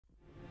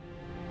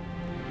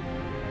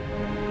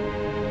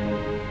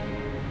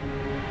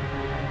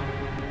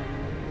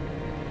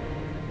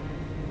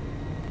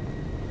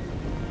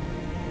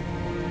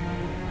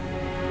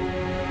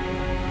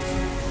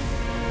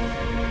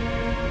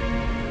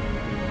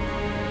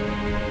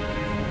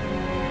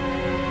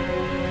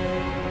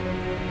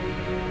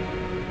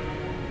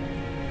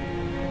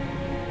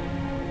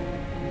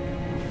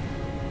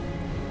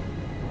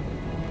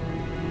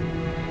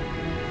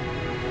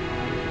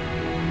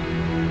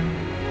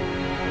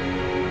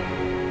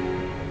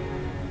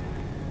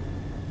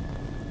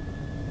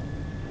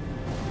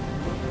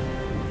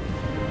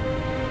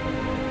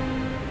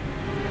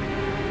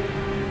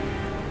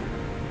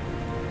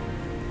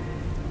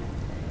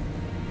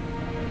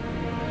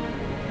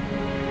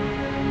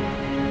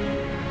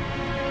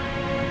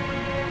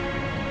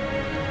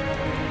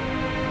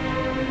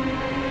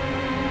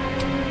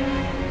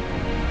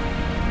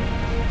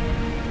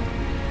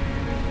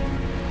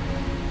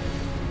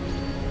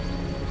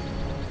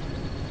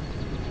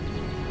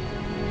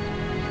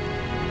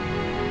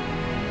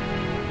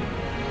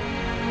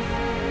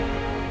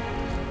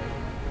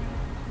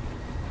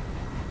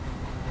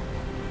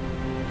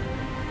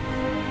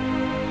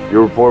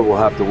Your report will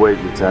have to wait,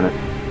 Lieutenant.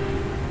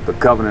 The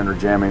Covenant are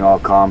jamming all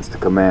comms to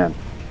command.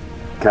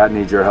 Cat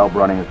needs your help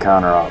running a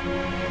counter-op.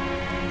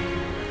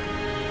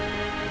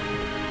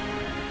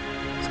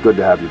 It's good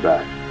to have you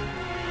back.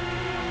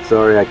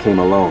 Sorry I came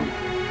alone.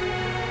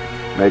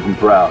 Make him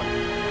proud.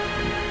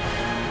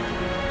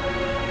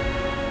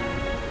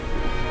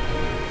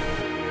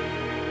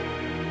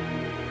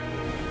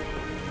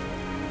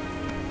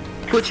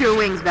 Put your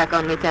wings back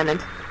on,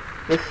 Lieutenant.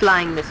 We're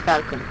flying this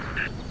Falcon.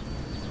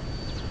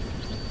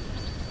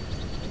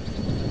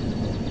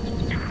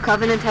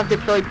 Covenant have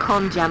deployed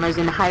comm jammers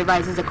in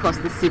high-rises across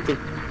the city.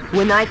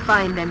 When I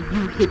find them,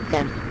 you hit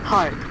them.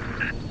 Hard.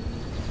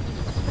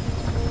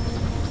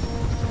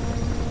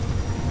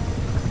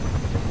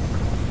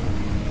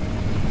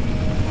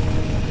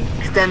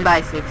 Stand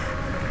by, 6.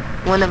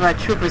 One of our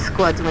trooper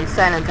squads went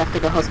silent after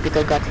the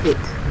hospital got hit.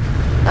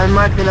 I'll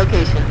mark the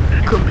location.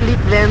 Complete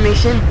their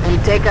mission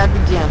and take out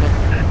the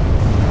jammer.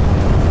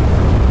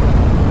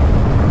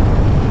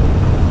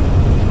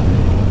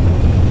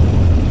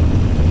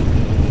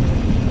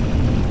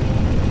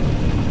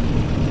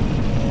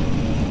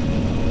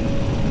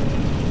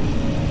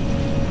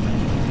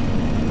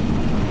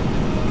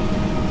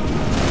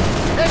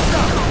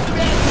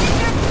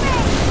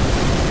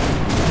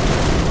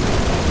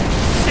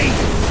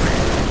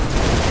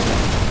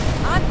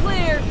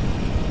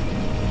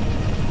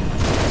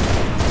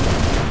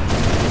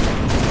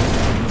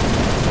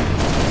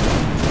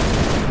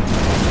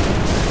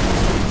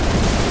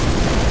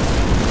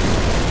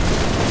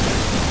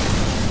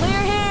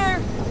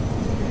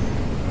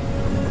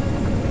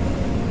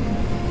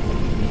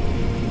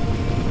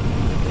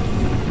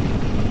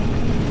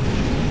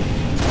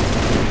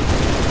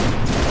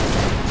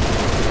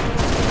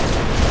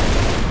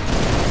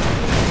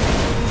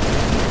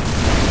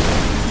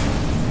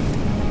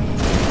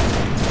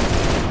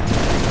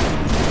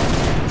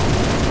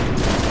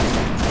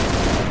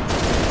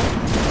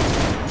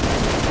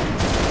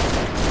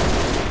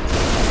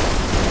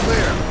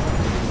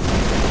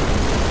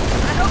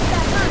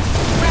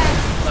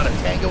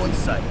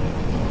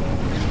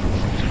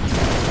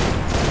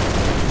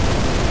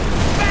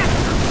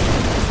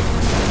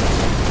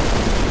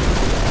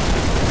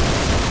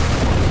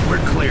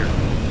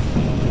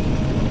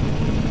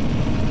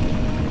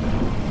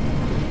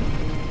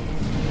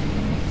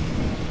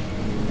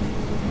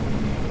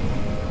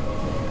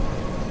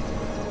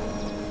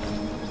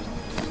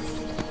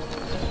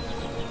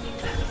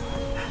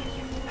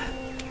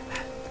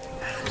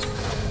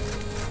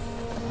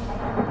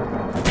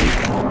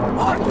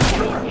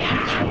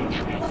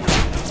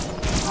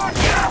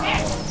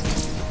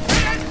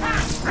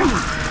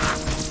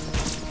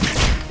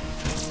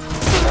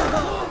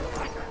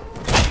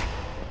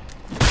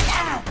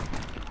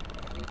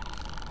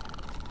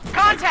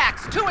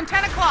 Contacts! 2 and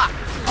 10 o'clock.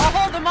 I'll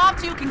hold them off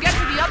so you can get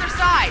to the other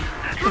side.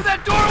 Through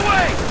that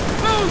doorway!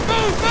 Move,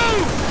 move,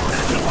 move!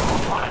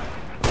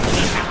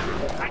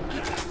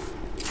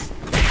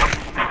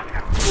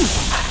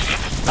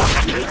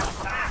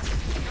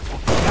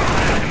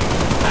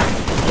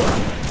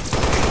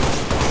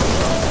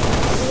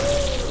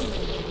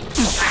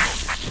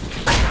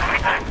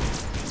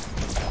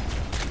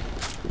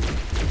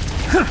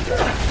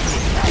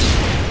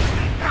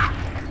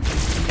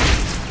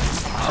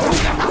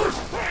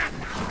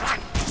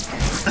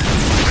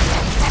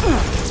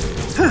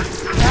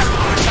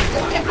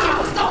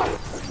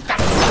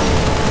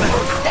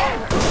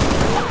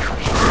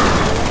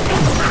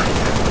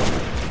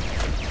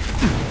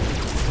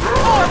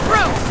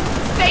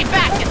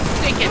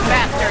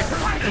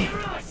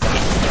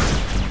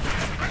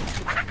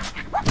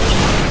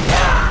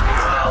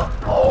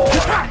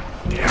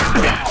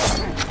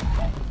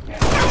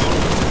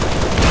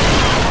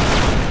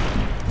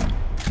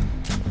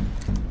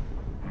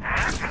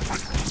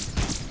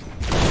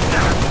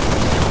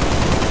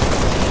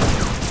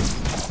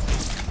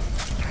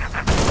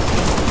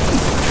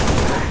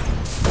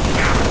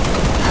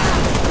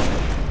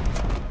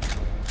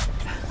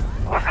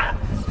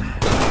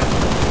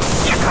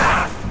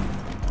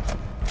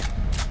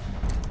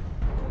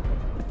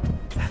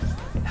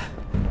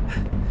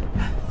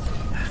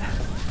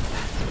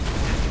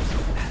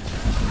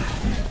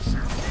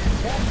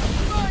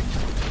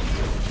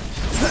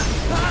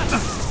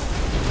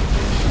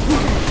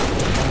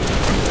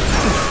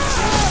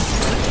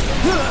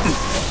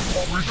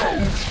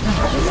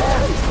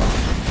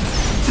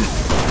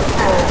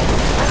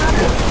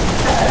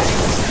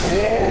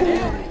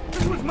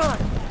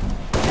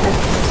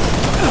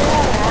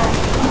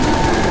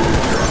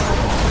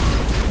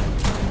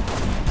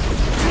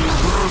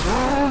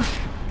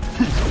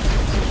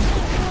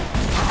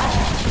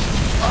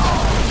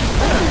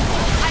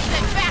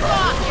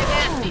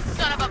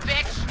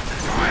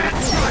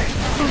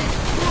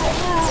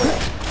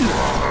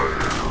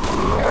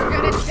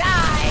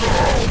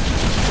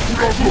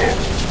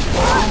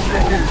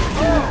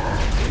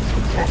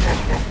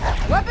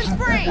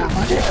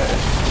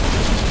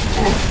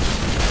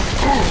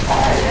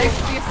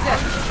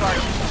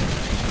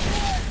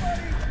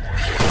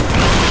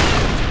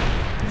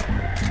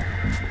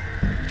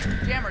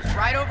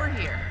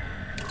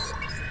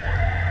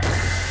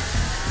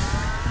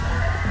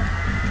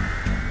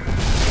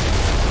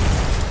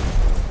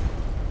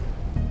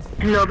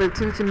 Noble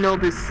 2 to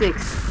Noble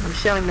 6. I'm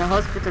showing the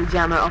hospital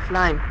jammer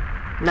offline.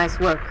 Nice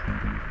work.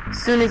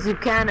 Soon as you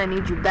can, I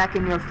need you back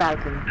in your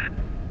Falcon.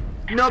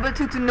 Noble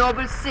 2 to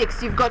Noble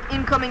 6, you've got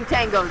incoming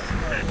tangos.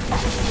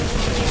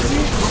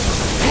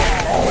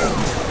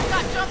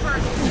 Got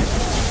jumpers!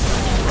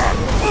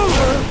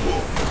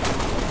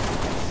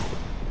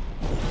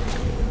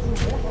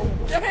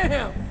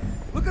 Damn!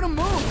 Look at him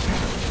move!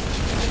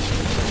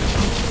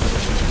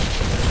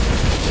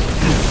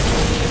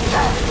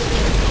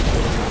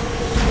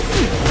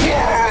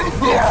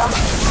 Clear!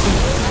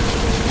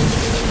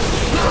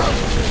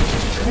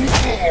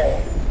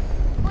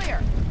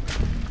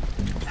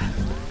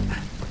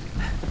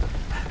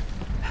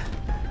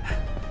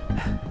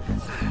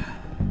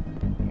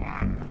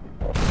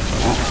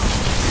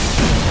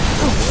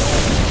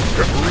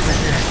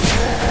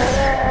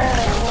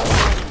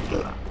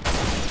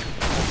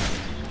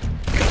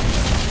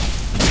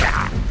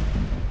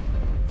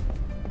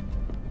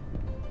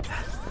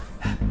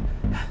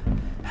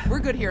 We're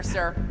good here,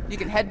 sir. You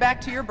can head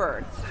back to your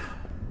bird.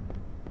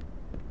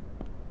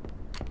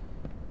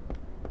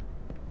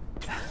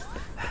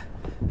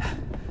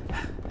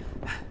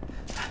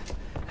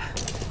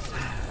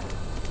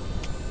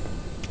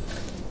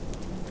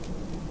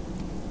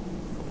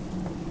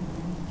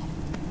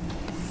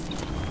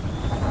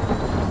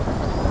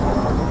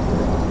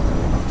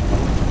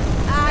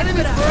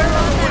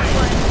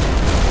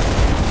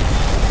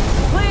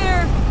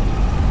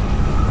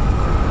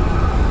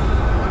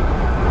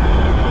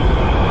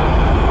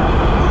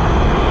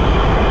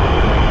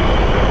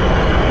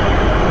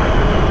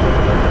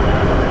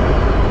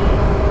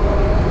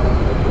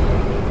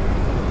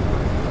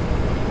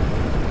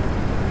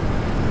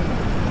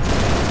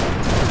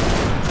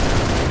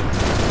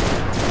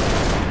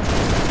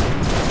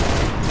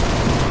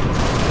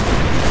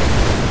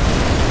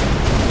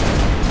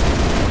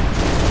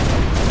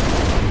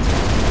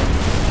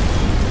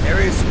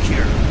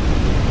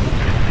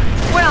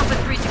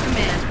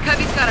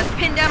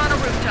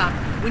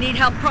 We need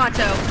help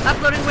pronto.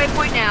 Uploading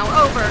waypoint now.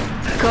 Over.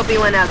 Copy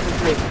 1 out to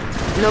 3.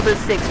 Noble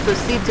 6,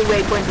 proceed to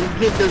waypoint and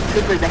give those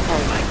troopers a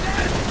hand.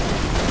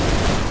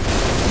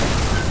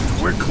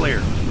 We're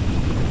clear.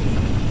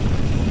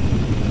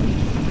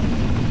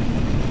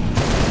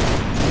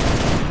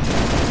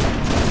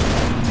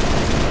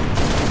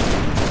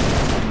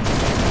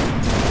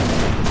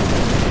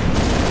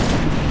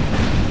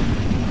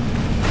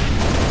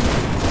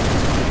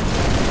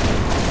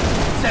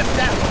 Set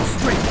that one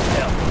straight to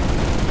hell.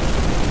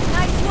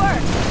 Nice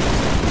work.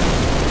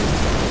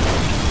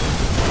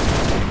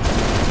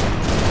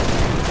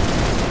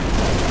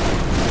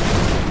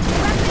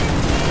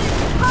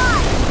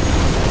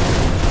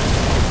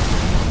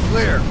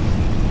 Clear.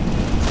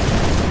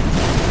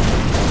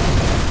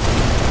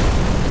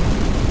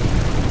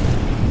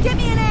 Give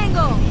me an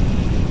angle.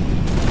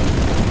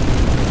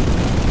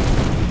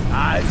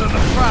 Eyes on the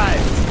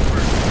prize,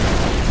 troopers.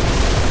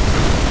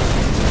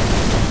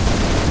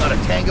 Not a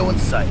tango in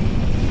sight.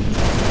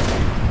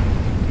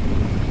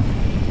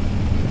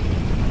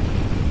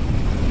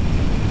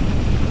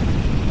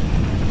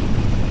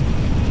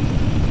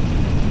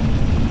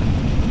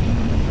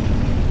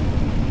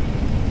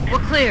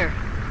 We're clear.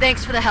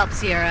 Thanks for the help,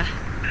 Sierra.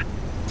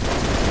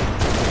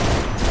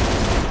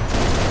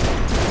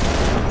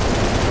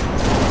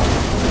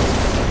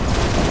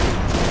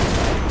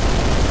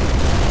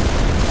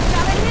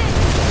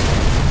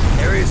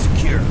 Area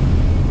secure.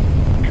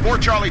 4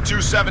 Charlie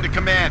 2-7 to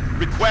command.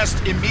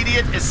 Request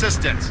immediate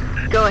assistance.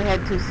 Go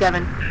ahead,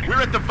 2-7.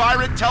 We're at the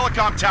Virant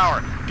Telecom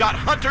Tower. Got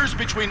hunters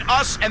between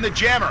us and the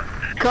jammer.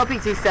 Copy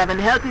 2-7.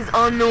 Help is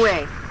on the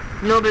way.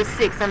 Noble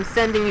 6, I'm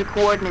sending you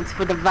coordinates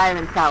for the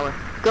Virant Tower.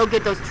 Go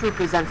get those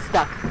troopers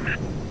unstuck.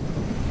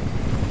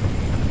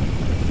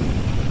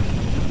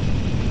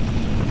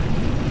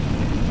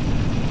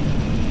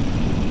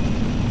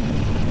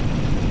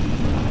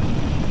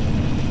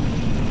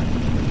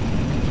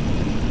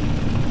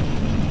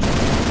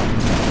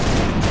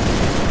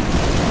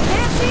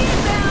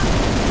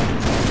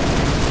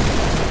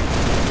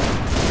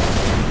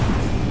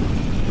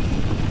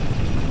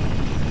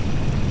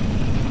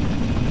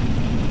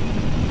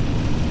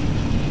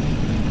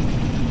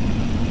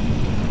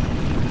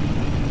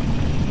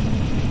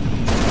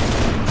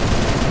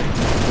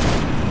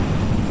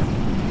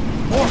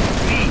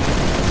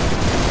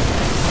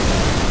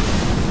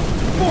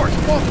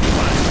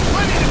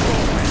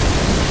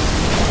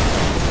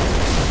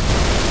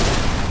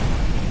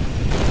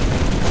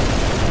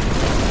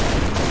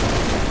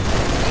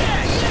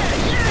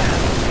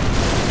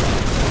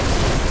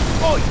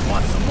 Oh, you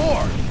want some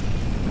more?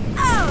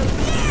 Oh,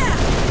 yeah!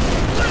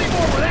 Plenty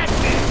more where that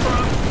came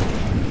from.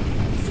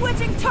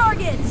 Switching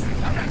targets!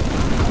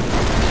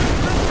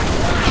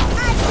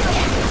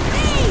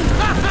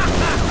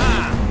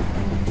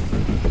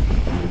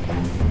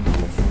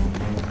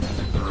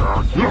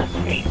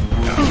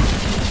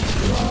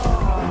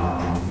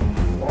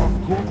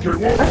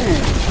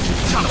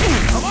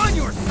 I'm on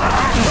your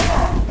side.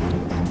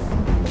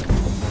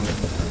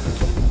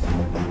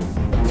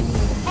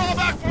 Fall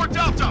back, 4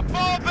 Delta!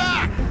 Fall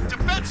back!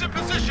 Defensive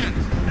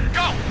positions!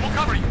 Go! We'll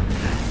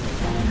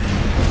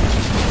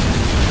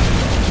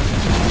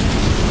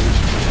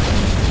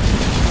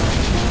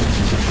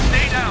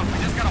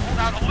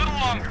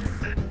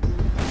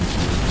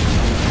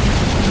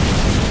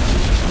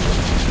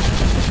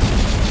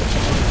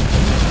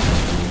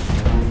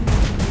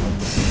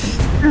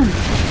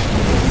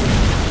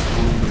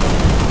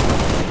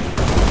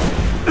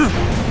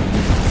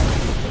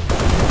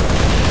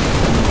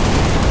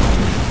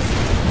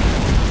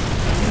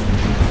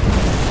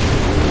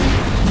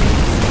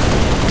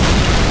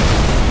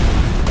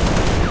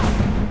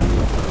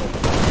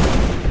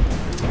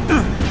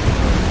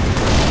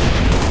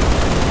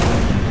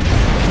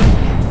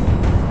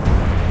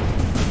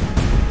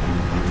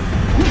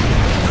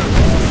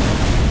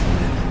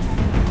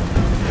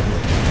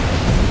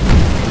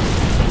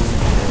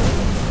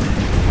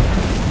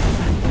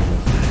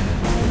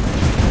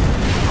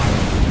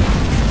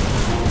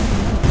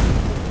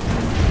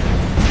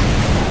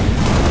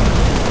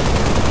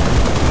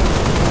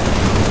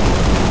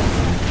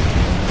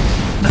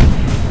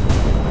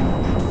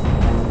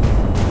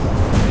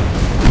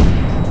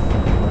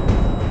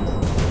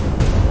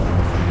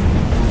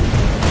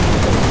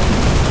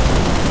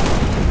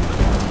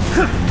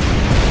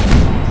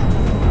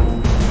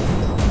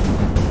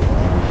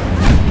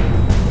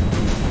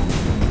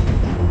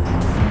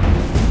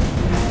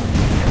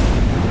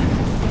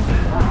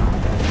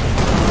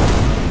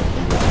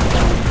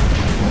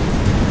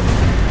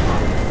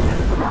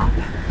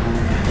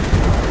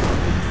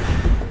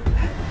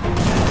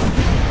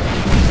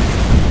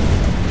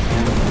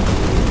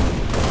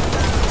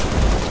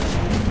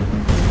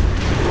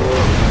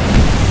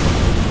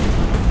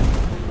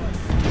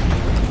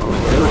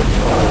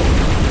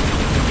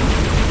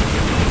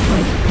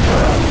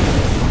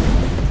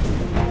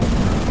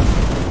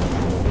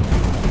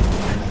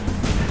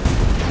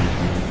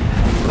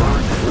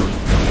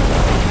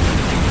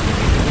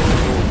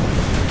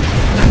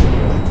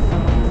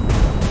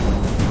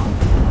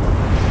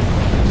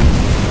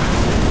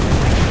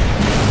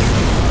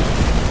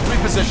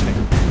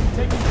positioning.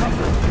 Taking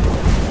cover.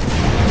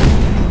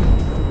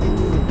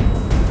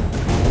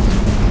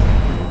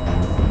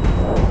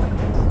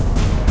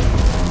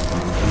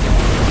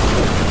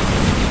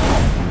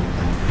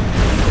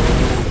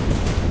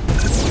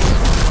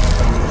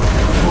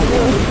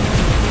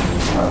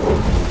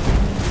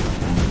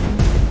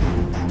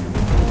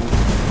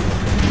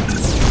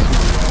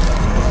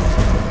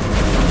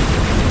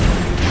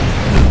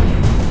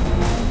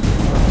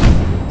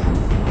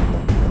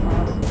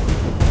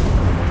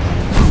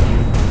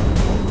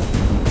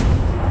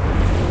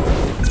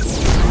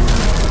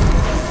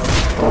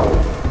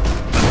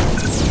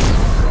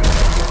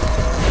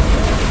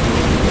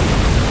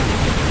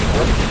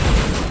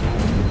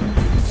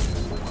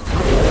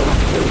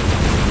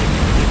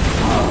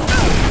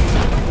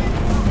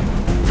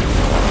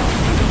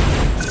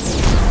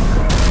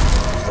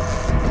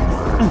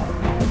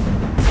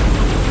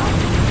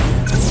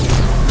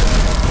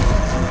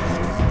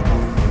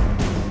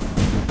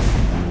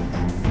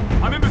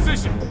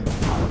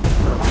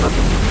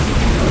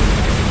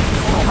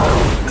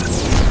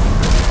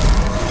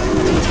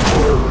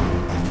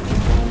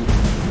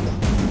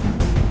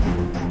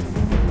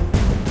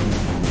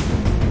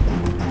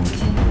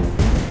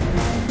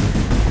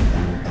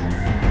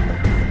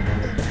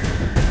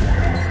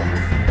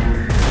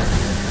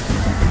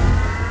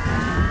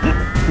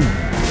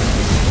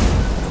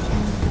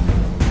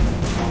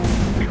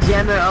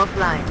 Jammer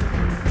offline.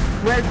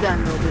 Well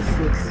done, Noble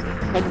 6.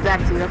 Head back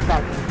to your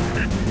Falcon.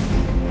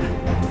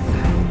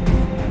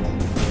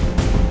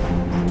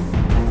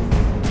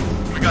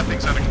 We got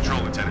things under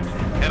control, Lieutenant.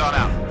 Head on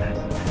out.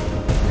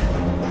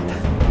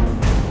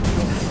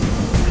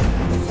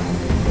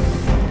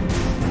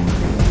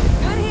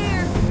 Good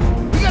here.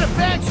 We got a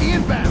Banshee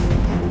inbound.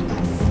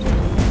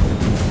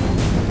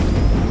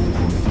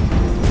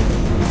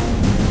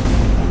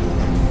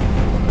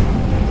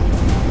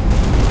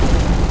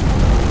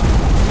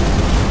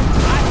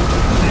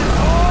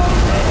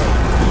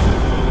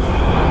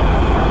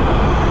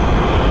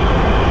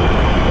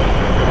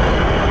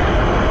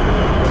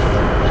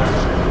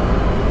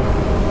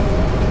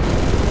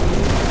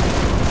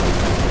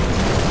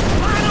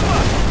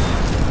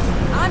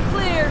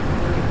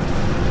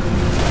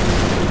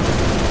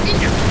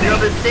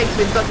 Noble 6,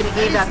 we've got an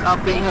evac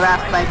up being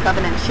harassed by a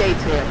Covenant shade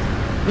turret.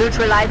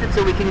 Neutralize it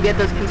so we can get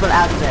those people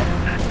out of there.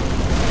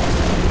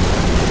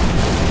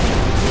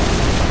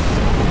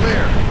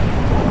 Clear.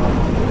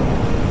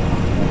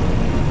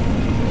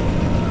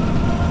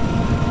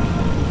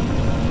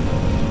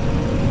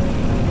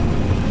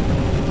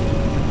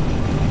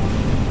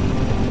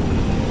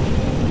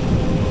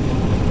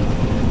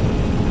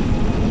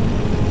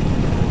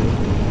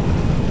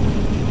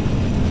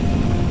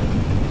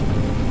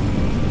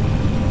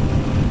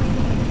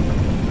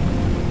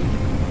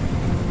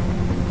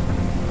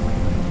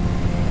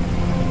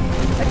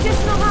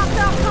 Additional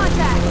hostile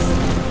contacts.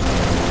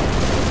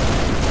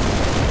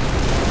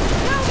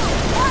 No,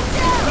 watch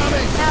out!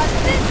 Coming. How's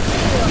this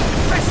feel?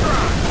 Pressure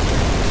on.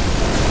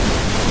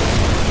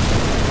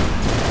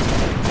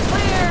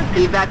 Clear.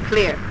 Evac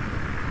clear.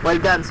 Well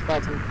done,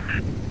 Spartan.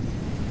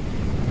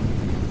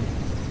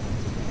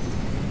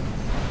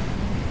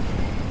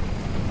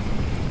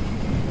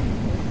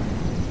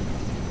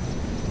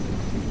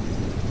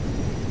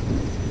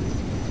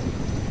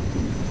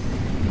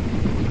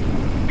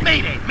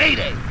 Mayday!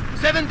 Mayday!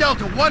 7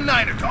 Delta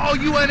 19er to all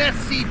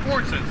UNSC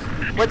forces.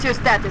 What's your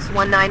status,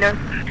 19er?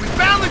 We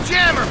found the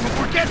jammer, but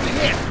we're getting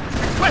hit.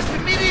 Request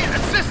immediate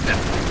assistance.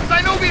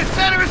 Zynovia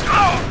Center is...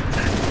 Oh!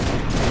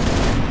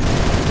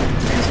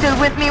 You still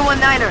with me,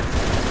 19er?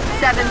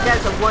 7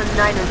 Delta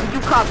 19er, did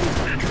you copy?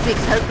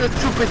 6, help those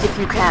troopers if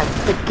you can,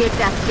 but get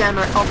that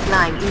jammer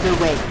offline either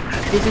way.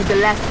 This is the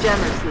last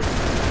jammer, 6.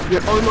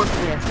 You're almost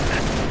there.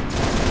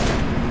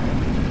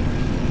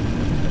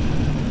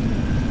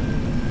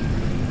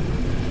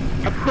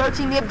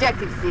 Approaching the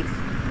objective, 6.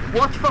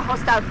 Watch for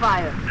hostile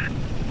fire.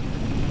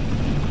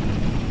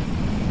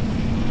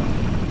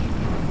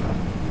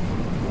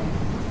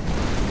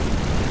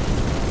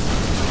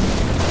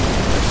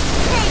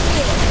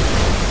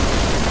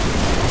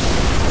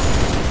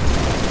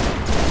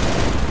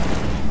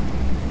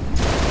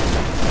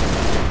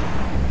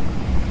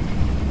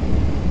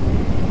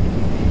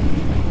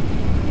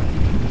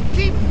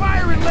 Keep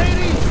firing,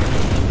 ladies!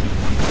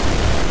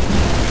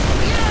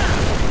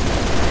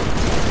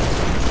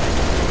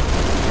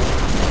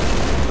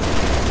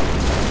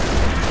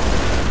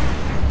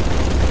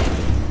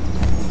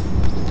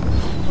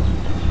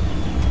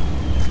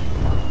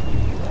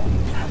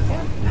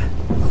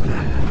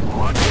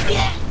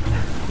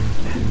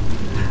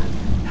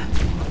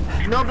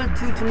 Noble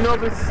 2 to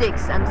Noble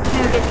 6, I'm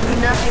still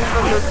getting nothing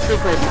from those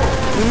troopers.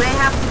 You may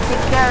have to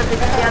take care of the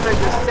jammer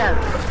yourself.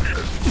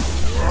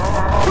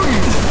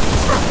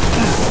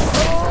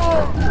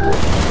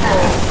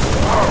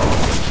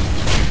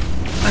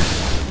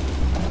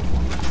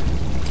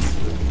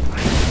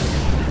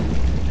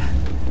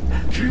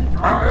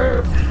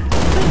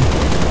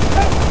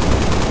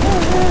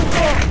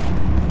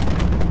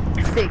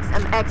 Six,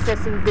 I'm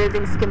accessing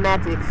building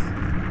schematics.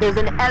 There's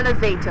an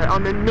elevator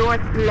on the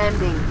north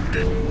landing.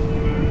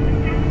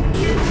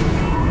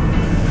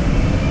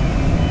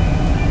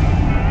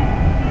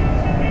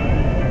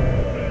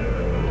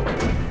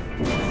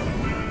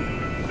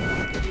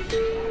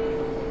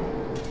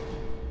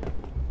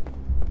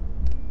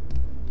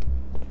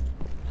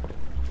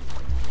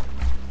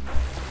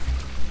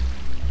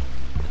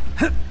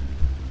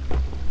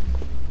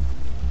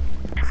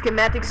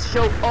 Schematics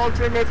show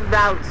alternate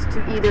routes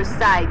to either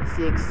side,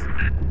 6.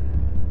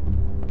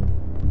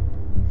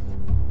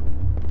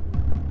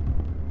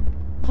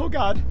 Oh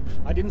God,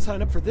 I didn't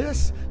sign up for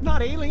this.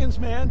 Not aliens,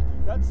 man.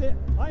 That's it.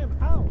 I am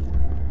out.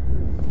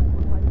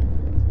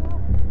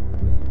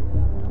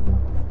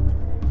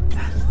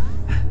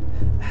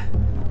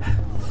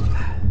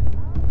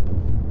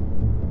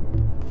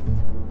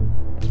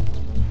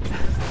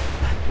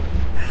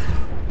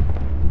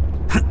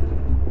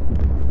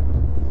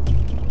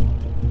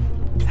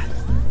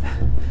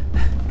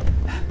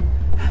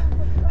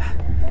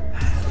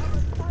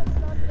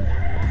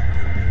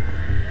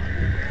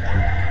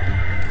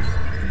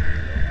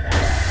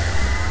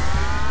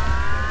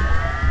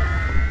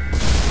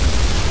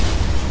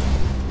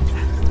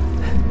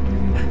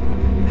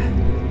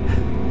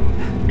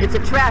 It's a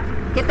trap.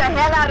 Get the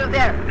hell out of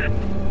there.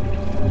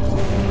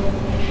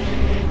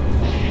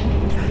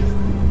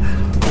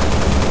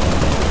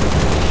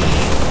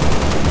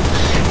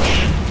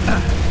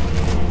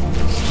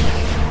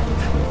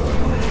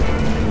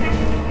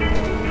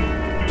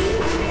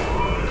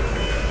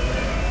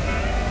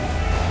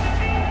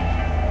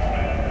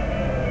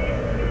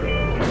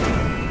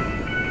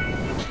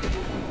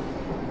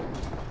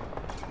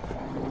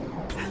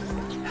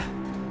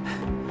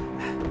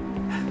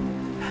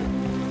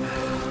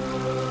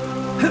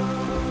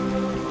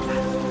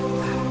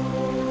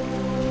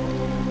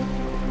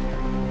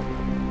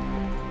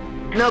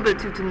 Noble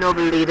 2 to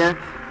Noble Leader.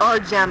 All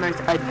jammers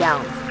are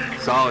down.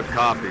 Solid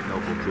copy,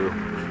 Noble 2.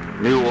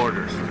 New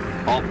orders.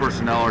 All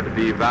personnel are to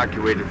be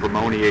evacuated from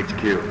Oni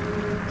HQ.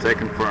 Say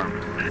confirmed.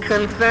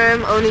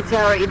 Confirm Oni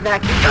Tower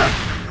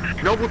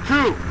evacuation. Noble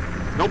 2!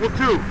 Noble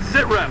 2,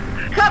 sit rep!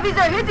 Copies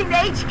are hitting the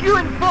HQ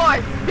in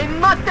force. They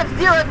must have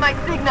zeroed my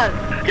signal.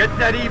 Get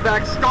that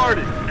evac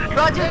started!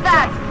 Roger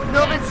that.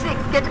 Noble 6,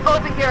 get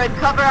over here and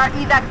cover our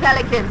evac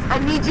Pelicans. I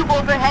need you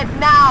overhead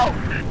now.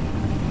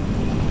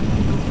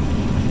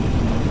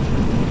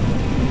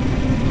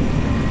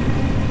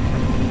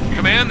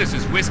 Command, this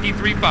is Whiskey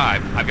 3-5.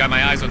 I've got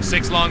my eyes on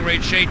 6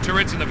 long-range shade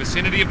turrets in the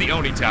vicinity of the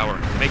Oni Tower,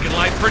 making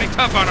life pretty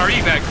tough on our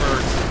evac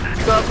birds.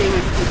 Copy,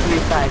 Whiskey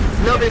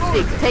 3-5. Noble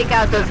 6, take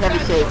out those heavy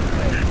shades.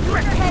 We're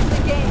ahead of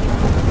the game.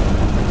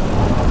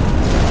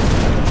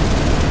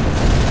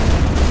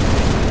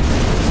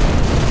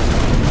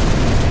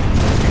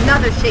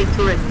 Another shade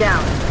turret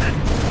down.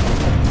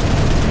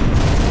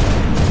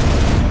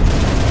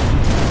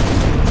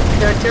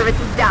 Third turret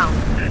is down.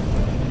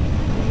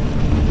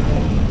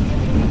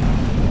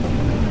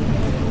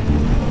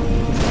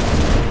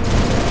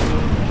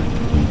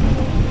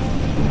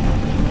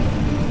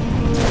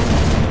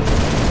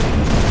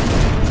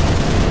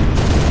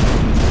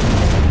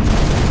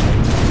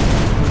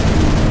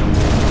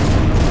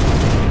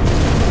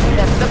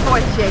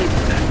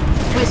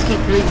 Whiskey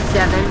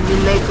 3-7, you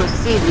may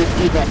proceed with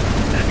evac.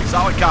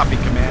 Solid copy,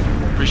 Command.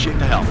 Appreciate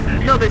the help.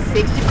 Noble 6,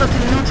 you've got to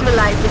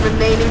neutralize the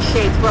remaining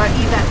shades for our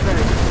evac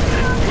bird.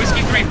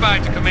 Whiskey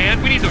 3-5 to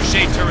Command. We need those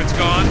shade turrets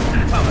gone.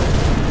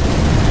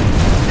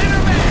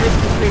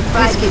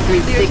 Whiskey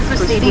 3-6,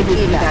 proceeding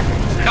with evac.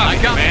 Copy,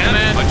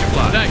 Command. Much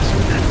obliged. Thanks.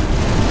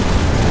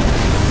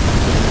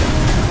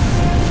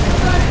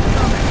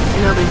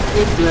 Noble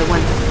 6, you are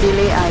one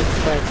steely-eyed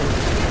Spartan.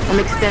 I'm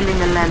extending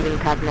the landing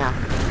pad now.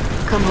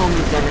 Come home,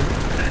 Lieutenant.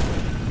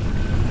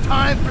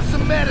 Time for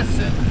some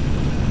medicine.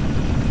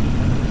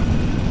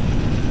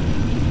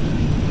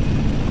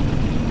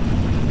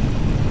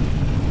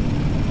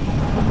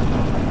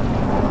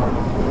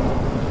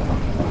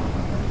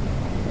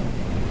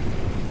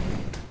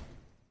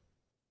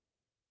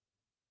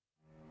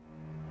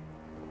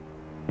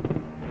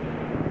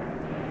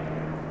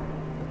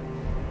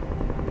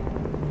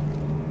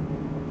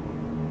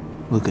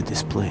 Look at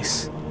this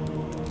place.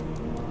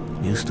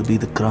 Used to be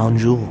the crown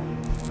jewel.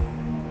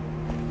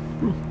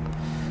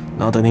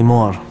 Not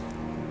anymore.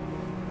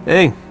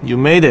 Hey, you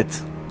made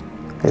it.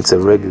 It's a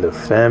regular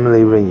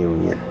family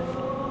reunion.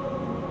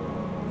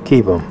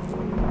 Keep him.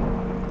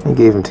 He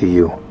gave him to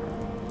you.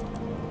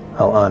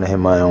 I'll honor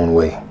him my own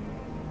way.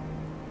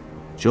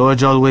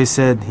 George always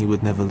said he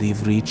would never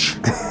leave Reach.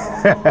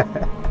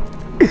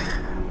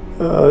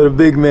 The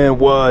big man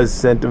was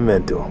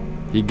sentimental.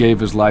 He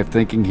gave his life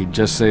thinking he'd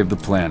just save the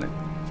planet.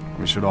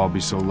 We should all be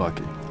so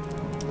lucky.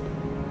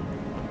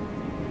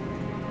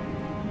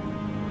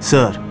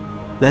 Sir,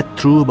 that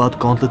true about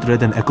Gauntlet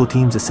Red and Echo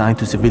teams assigned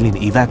to civilian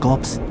evac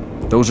ops?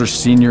 Those are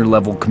senior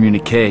level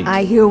communiques.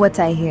 I hear what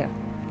I hear.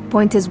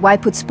 Point is, why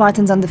put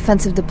Spartans on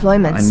defensive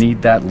deployments? I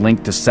need that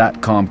link to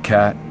SATCOM,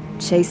 Cat.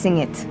 Chasing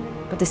it.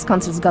 But this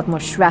console's got more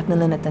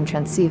shrapnel in it than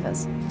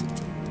transceivers.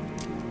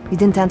 You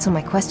didn't answer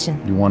my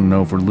question. You want to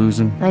know if we're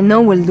losing? I know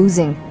we're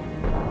losing.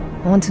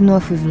 I want to know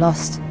if we've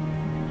lost.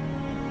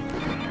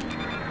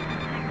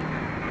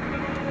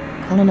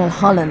 Colonel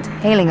Holland,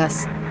 hailing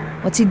us.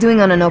 What's he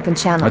doing on an open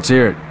channel? Let's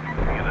hear it.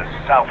 In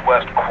the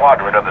southwest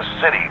quadrant of the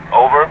city.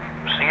 Over.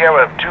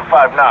 Sierra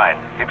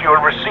 259. If you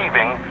are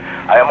receiving,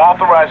 I am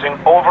authorizing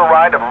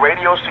override of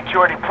radio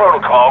security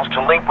protocols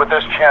to link with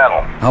this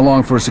channel. How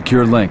long for a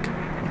secure link?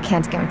 I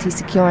can't guarantee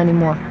secure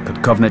anymore.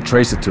 Could Covenant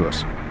trace it to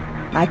us?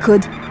 I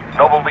could.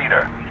 Noble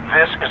leader,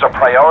 this is a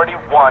priority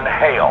 1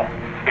 hail.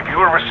 If you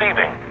are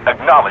receiving,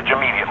 acknowledge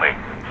immediately.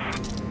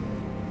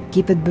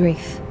 Keep it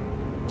brief.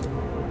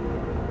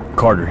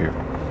 Carter here.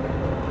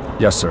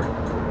 Yes, sir.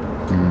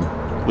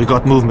 We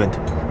got movement.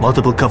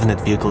 Multiple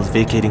Covenant vehicles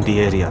vacating the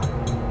area.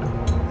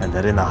 And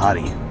they're in a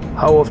hurry.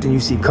 How often you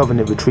see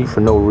Covenant retreat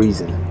for no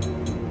reason?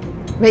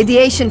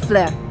 Radiation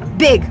flare.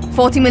 Big.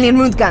 40 million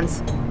root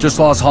guns. Just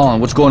lost Holland.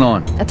 What's going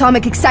on?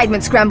 Atomic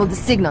excitement scrambled the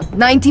signal.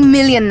 90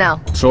 million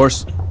now.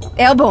 Source?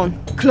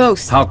 Airborne.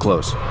 Close. How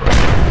close?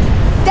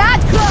 That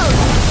close!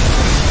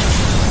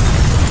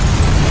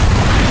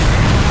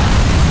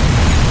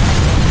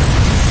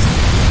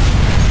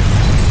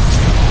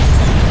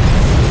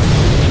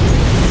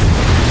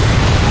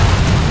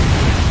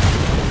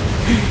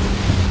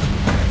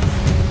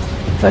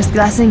 First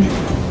glassing?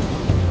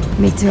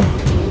 Me too.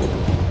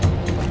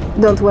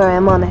 Don't worry,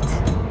 I'm on it.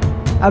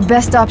 Our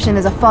best option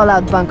is a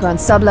fallout bunker on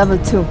sub-level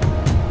 2.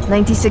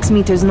 96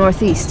 meters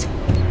northeast.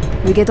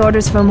 We get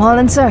orders from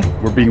Holland, sir?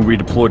 We're being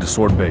redeployed to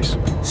Sword Base.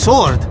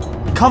 Sword?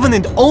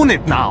 Covenant own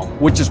it now!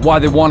 Which is why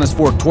they want us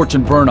for a torch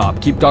and burn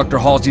op. Keep Dr.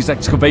 Halsey's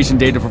excavation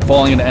data from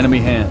falling into enemy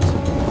hands.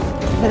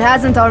 If it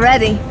hasn't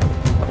already.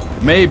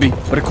 Maybe,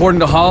 but according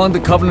to Holland, the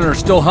Covenant are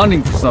still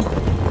hunting for something.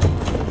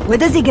 Where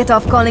does he get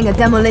off calling a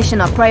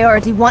demolition a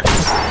priority 1?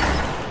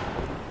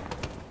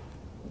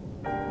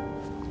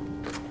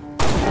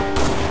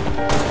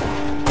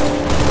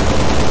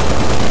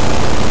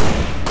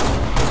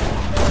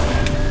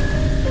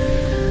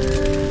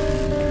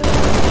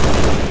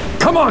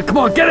 Come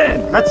on, get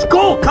in! Let's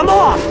go, come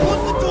on!